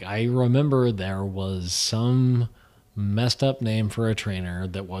 but I remember there was some messed up name for a trainer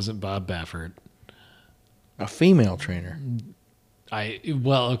that wasn't Bob Baffert. A female trainer.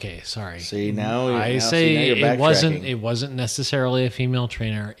 Sorry. See, now now you're it wasn't necessarily a female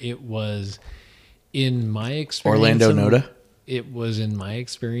trainer. It was in my experience. Orlando Noda. It was in my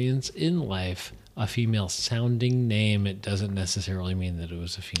experience in life a female sounding name. It doesn't necessarily mean that it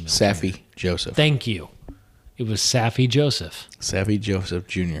was a female. Safi trainer. Joseph. Thank you. It was Safi Joseph. Safi Joseph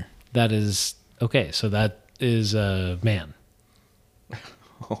Jr. That is okay. So that is a man.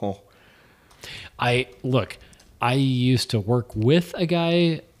 Oh. I used to work with a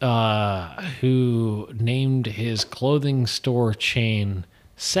guy who named his clothing store chain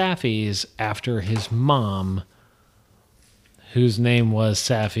Safi's after his mom, whose name was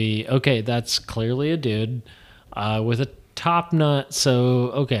Safi. Okay, that's clearly a dude with a top knot.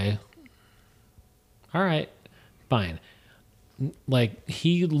 So, okay. All right, fine.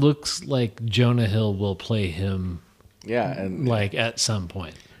 He looks like Jonah Hill will play him. Yeah, and at some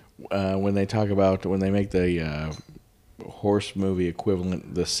point. When they make the horse movie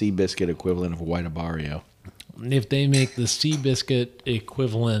equivalent, the Seabiscuit equivalent of White Abarrio. If they make the Seabiscuit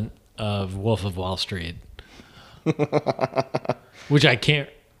equivalent of Wolf of Wall Street, which I can't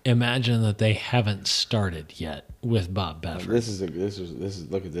imagine that they haven't started yet with Bob Baffert. This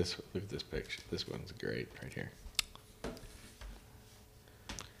is look at this picture. This one's great right here.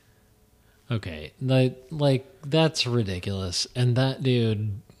 Okay, that's ridiculous, and that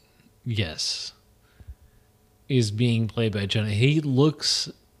dude. Yes. Is being played by Jonah. He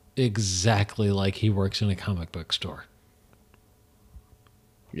looks exactly like he works in a comic book store.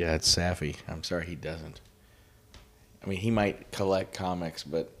 Yeah, it's Safi. I'm sorry he doesn't. I mean, he might collect comics,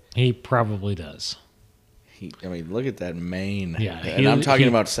 but He probably does. look at that mane. Yeah, And I'm talking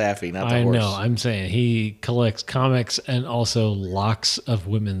about Safi, not the I horse. know. I'm saying he collects comics and also locks of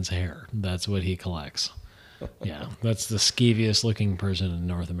women's hair. That's what he collects. Yeah, that's the skeeviest looking person in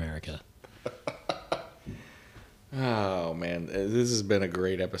North America. Oh man, this has been a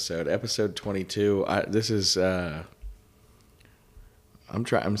great episode. Episode 22. I'm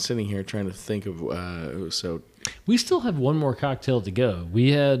sitting here trying to think of so We still have one more cocktail to go.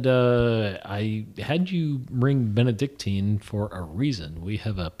 We had I had you bring Benedictine for a reason. We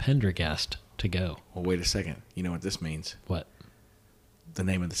have a Pendergast to go. well, wait a second. You know what this means? What? The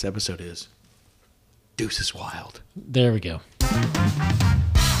name of this episode is Deuces Wild. There we go.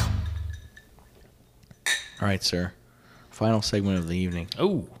 All right, sir. Final segment of the evening.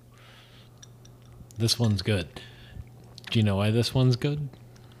 Oh, this one's good. Do you know why this one's good?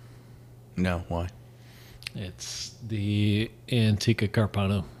 No, why? It's the Antica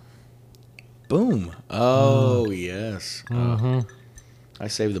Carpano. Boom. Oh, yes. I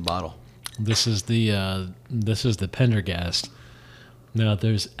saved the bottle. This is the Pendergast. Now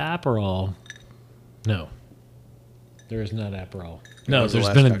there's Aperol. No, there is not Aperol. No, was the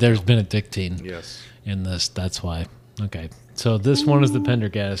last there's cocktail. Benedictine Yes. in this. That's why. Okay, so this one is the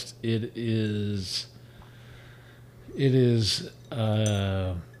Pendergast. It is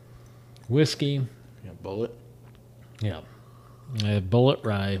whiskey. Yeah, bullet. Yeah, I have Bullet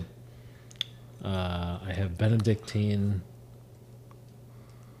Rye. I have Benedictine.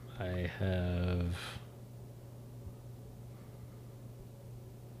 I have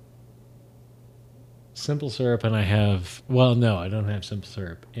simple syrup, and I have no, I don't have simple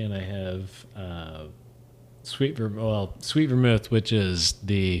syrup, and I have sweet vermouth, which is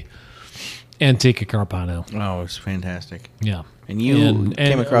the Antica Carpano. Oh, it's fantastic. Yeah, And you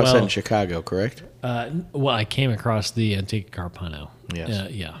came across that well, in Chicago, correct? I came across the Antica Carpano.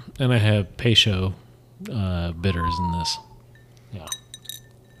 Yes. Yeah, and I have Peychaud bitters in this. Yeah.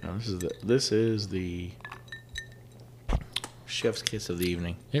 No, this is the chef's kiss of the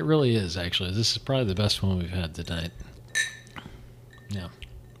evening. It really is, actually. This is probably the best one we've had tonight. Yeah.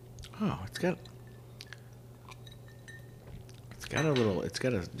 Oh, it's got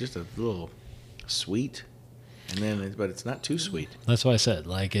just a little sweet, and then but it's not too sweet. That's why I said,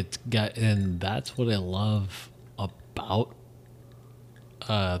 like, it's got, and that's what I love about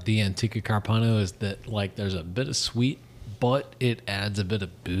the Antica Carpano is that, like, there's a bit of sweet, but it adds a bit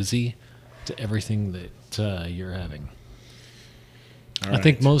of boozy to everything that you're having. All I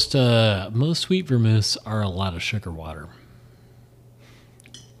think most sweet vermouths are a lot of sugar water.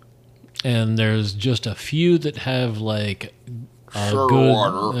 And there's just a few that have like a Sugar good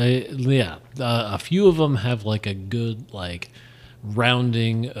water. a few of them have like a good like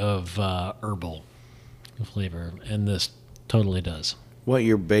rounding of herbal flavor, and this totally does. What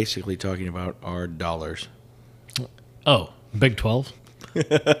you're basically talking about are dollars. Oh, Big 12?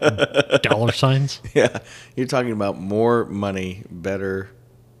 Dollar signs? Yeah, you're talking about more money, better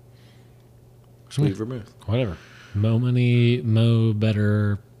sweet vermouth. Whatever. Mo money, mo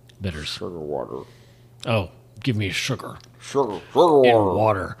better bitters. Sugar water. Oh, give me sugar Sugar and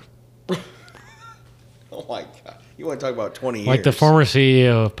water. Oh my God. You want to talk about 20 years. Like the former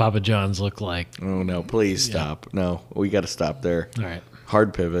CEO of Papa John's looked like. Oh, no, please stop. No, we got to stop there. All right.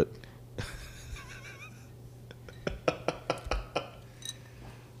 Hard pivot.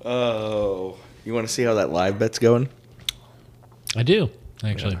 Oh, you want to see how that live bet's going? I do,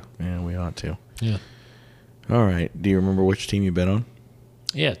 actually. Yeah, we ought to. Yeah. All right. Do you remember which team you bet on?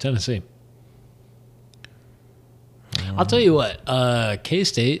 Yeah, Tennessee. I'll tell you what,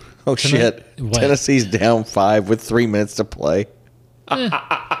 K-State. Oh, tonight- shit. What? Tennessee's down 5 with 3 minutes to play. You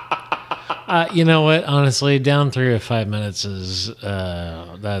know what? Honestly, down 3 or 5 minutes is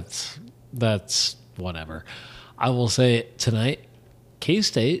that's whatever. I will say tonight,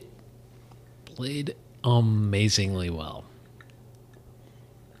 K-State played amazingly well.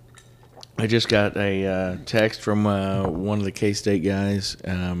 I just got a text from one of the K-State guys.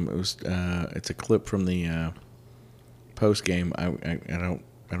 It's a clip from the post game. I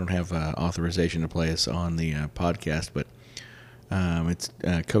don't have authorization to play this on the podcast, but it's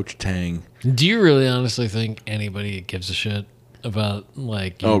Coach Tang. Do you really honestly think anybody gives a shit about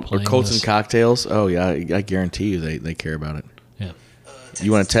like you Or playing Colts this? and Cocktails. Oh yeah, I guarantee you they care about it. Yeah.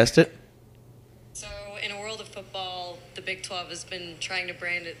 You want to test it? So, in a world of football, the Big 12 has been trying to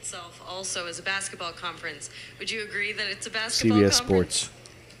brand itself also as a basketball conference. Would you agree that it's a basketball CBS conference? Sports.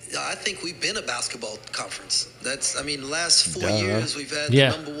 I think we've been a basketball conference. The last 4 years we've had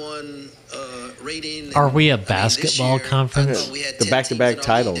Yeah. the number one rating. Are we a this basketball year, conference? I thought we had The 10 back-to-back teams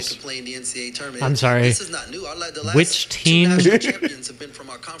in our league titles. that could play in the NCAA tournament. I'm sorry. This is not new. The last Which team- two national champions have been from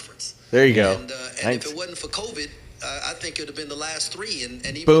our conference. There you go. And Thanks. if it wasn't for COVID, I think it would have been the last three. And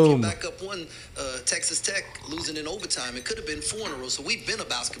even if Boom. you back up one, Texas Tech losing in overtime, it could have been 4 in a row. So we've been a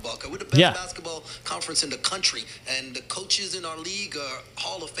basketball. We're the best Yeah. basketball conference in the country. And the coaches in our league are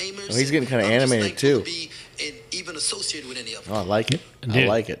Hall of Famers. Well, he's getting kinda I'm just animated, thankful too. to be even associated with any of them. Oh, I like it. I Dude,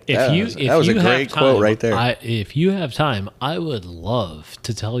 like it. If That you was, if that was you a have great time, quote right there. If you have time, I would love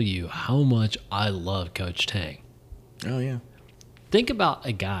to tell you how much I love Coach Tang. Oh, yeah. Think about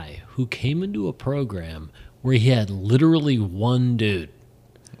a guy who came into a program where he had literally one dude,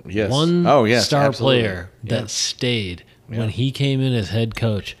 Yes. one oh, yes, star absolutely. player Yeah. that stayed when Yeah. he came in as head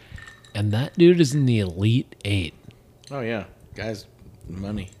coach, and that dude is in the Elite Eight. Oh, yeah. Guys,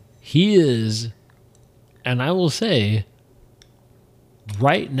 money. He is, and I will say,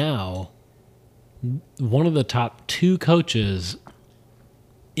 right now, one of the top 2 coaches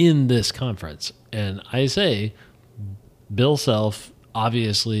in this conference. And I say, Bill Self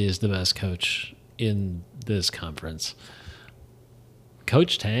obviously is the best coach in this conference.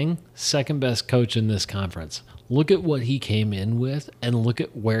 Coach Tang, second best coach in this conference. Look at what he came in with, and look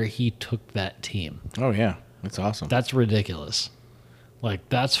at where he took that team. Oh, yeah. That's awesome. That's ridiculous. Like,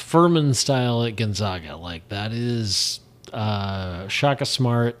 that's Furman style at Gonzaga. Like, that is Shaka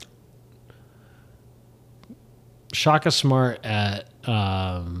Smart. Shaka Smart at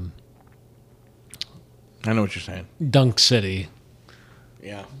I know what you're saying. Dunk City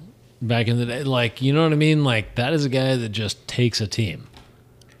Yeah. back in the day. Like, you know what I mean? Like, that is a guy that just takes a team.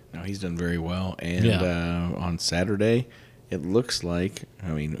 No, he's done very well. And Yeah. On Saturday, it looks like,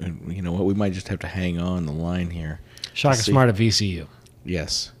 you know what, we might just have to hang on the line here. Shaka See. Smart at VCU.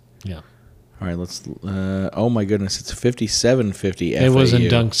 Yes. Yeah. All right, let's. Oh my goodness, it's 57-50. It was in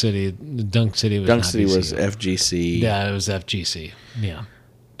Dunk City. Dunk City was Dunk not City was VCU. FGC. Yeah, it was FGC. Yeah.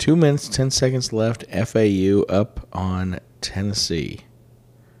 2 minutes, 10 seconds left. FAU up on Tennessee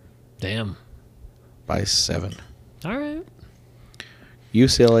Damn. by 7. All right.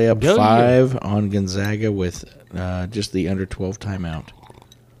 UCLA up Go 5 on Gonzaga with just the under 12 timeout.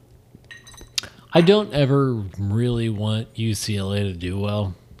 I don't ever really want UCLA to do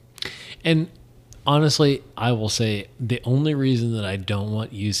well. And honestly, I will say the only reason that I don't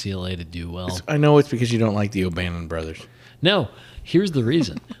want UCLA to do well. I know it's because you don't like the O'Bannon brothers. No, here's the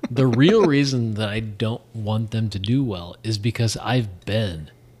reason. The real reason that I don't want them to do well is because I've been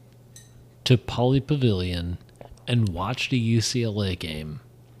to Poly Pavilion and watched a UCLA game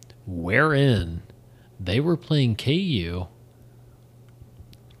wherein they were playing KU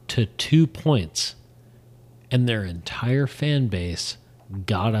to 2 points and their entire fan base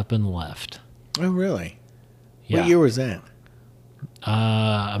got up and left. Oh, really? Yeah. What year was that?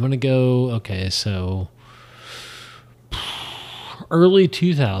 I'm going to go, okay, so early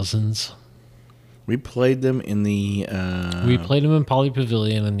 2000s. We played them in the. We played them in Poly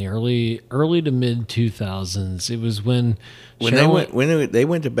Pavilion in the early to mid 2000s. It was when they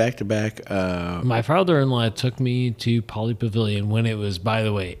went to back. my father-in-law took me to Poly Pavilion when it was, by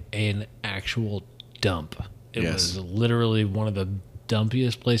the way, an actual dump. It Yes. was literally one of the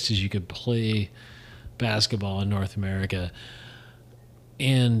dumpiest places you could play basketball in North America.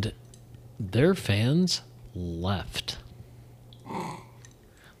 And their fans left.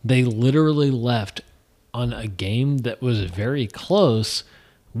 They literally left on a game that was very close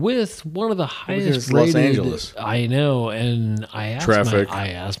with one of the highest it's Los rated. Angeles. I know, and I Traffic.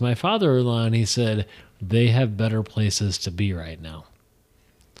 asked my father-in-law, and he said they have better places to be right now.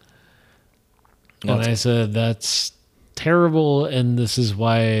 Well, And I said that's terrible, and this is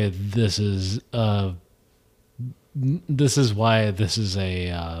why this is a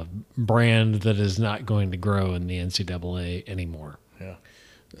brand that is not going to grow in the NCAA anymore. Yeah.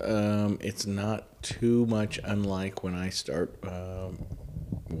 It's not too much unlike when I start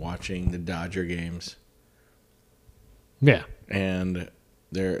watching the Dodger games, Yeah. and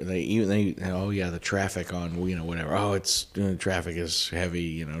the traffic on whatever. Oh, it's traffic is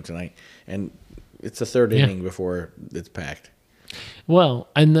heavy tonight, and it's the third Yeah. inning before it's packed. Well,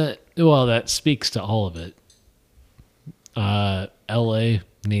 and that speaks to all of it. LA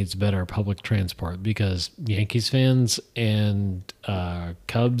needs better public transport because Yankees fans and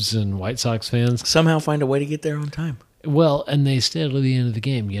Cubs and White Sox fans, Somehow find a way to get there on time. well, and they stay to the end of the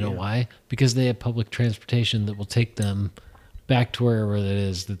game. You know why? Because they have public transportation that will take them back to wherever it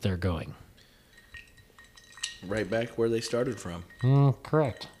is that they're going. Right back where they started from.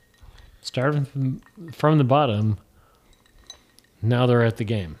 Correct. Starting from the bottom, Now they're at the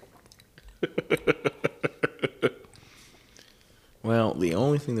game. Well, the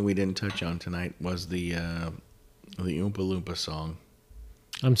only thing that we didn't touch on tonight was the Oompa Loompa song.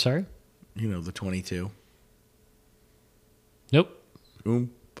 I'm sorry? You know, the 22. Nope.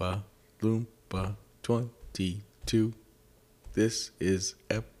 Oompa Loompa 22. This is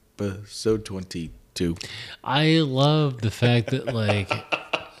episode 22. I love the fact that, like...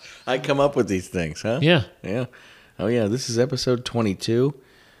 I come up with these things, huh? Yeah. Yeah. Oh, yeah, this is episode 22.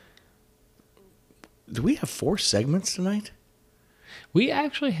 Do we have 4 segments tonight? We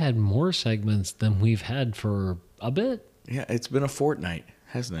actually had more segments than we've had for a bit. Yeah, it's been a fortnight,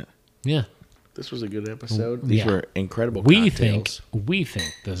 hasn't it? Yeah. This was a good episode. These were incredible We cocktails.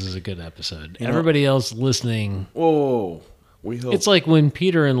 think this is a good episode. You know- Everybody else listening, Whoa. We hope it's like when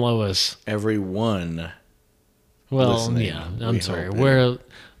Peter and Lois, everyone... well, listening, yeah, we I'm sorry, hope where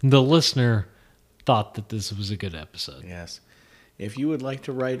the listener thought that this was a good episode. Yes. If you would like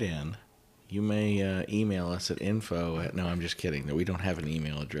to write in, you may email us at info@... No, I'm just kidding. No, we don't have an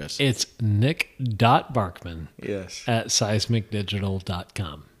email address. It's nick.barkman Yes. at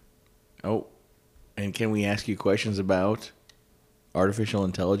seismicdigital.com. Oh, and can we ask you questions about artificial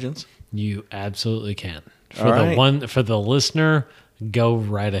intelligence? You absolutely can. For All the right. for the listener, go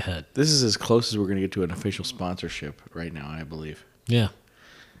right ahead. This is as close as we're going to get to an official sponsorship right now, I believe. Yeah.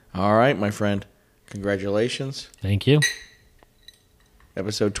 All right, my friend. Congratulations. Thank you.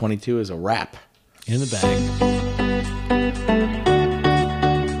 Episode 22 is a wrap. In the bag.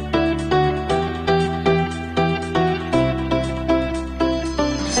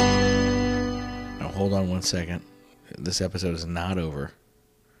 Now, hold on one second. This episode is not over.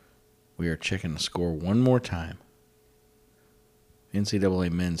 We are checking the score one more time.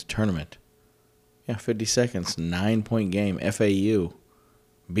 NCAA men's tournament. Yeah, 50 seconds, 9-point game. FAU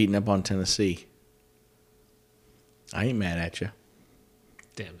beating up on Tennessee. I ain't mad at you.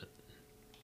 Damn it.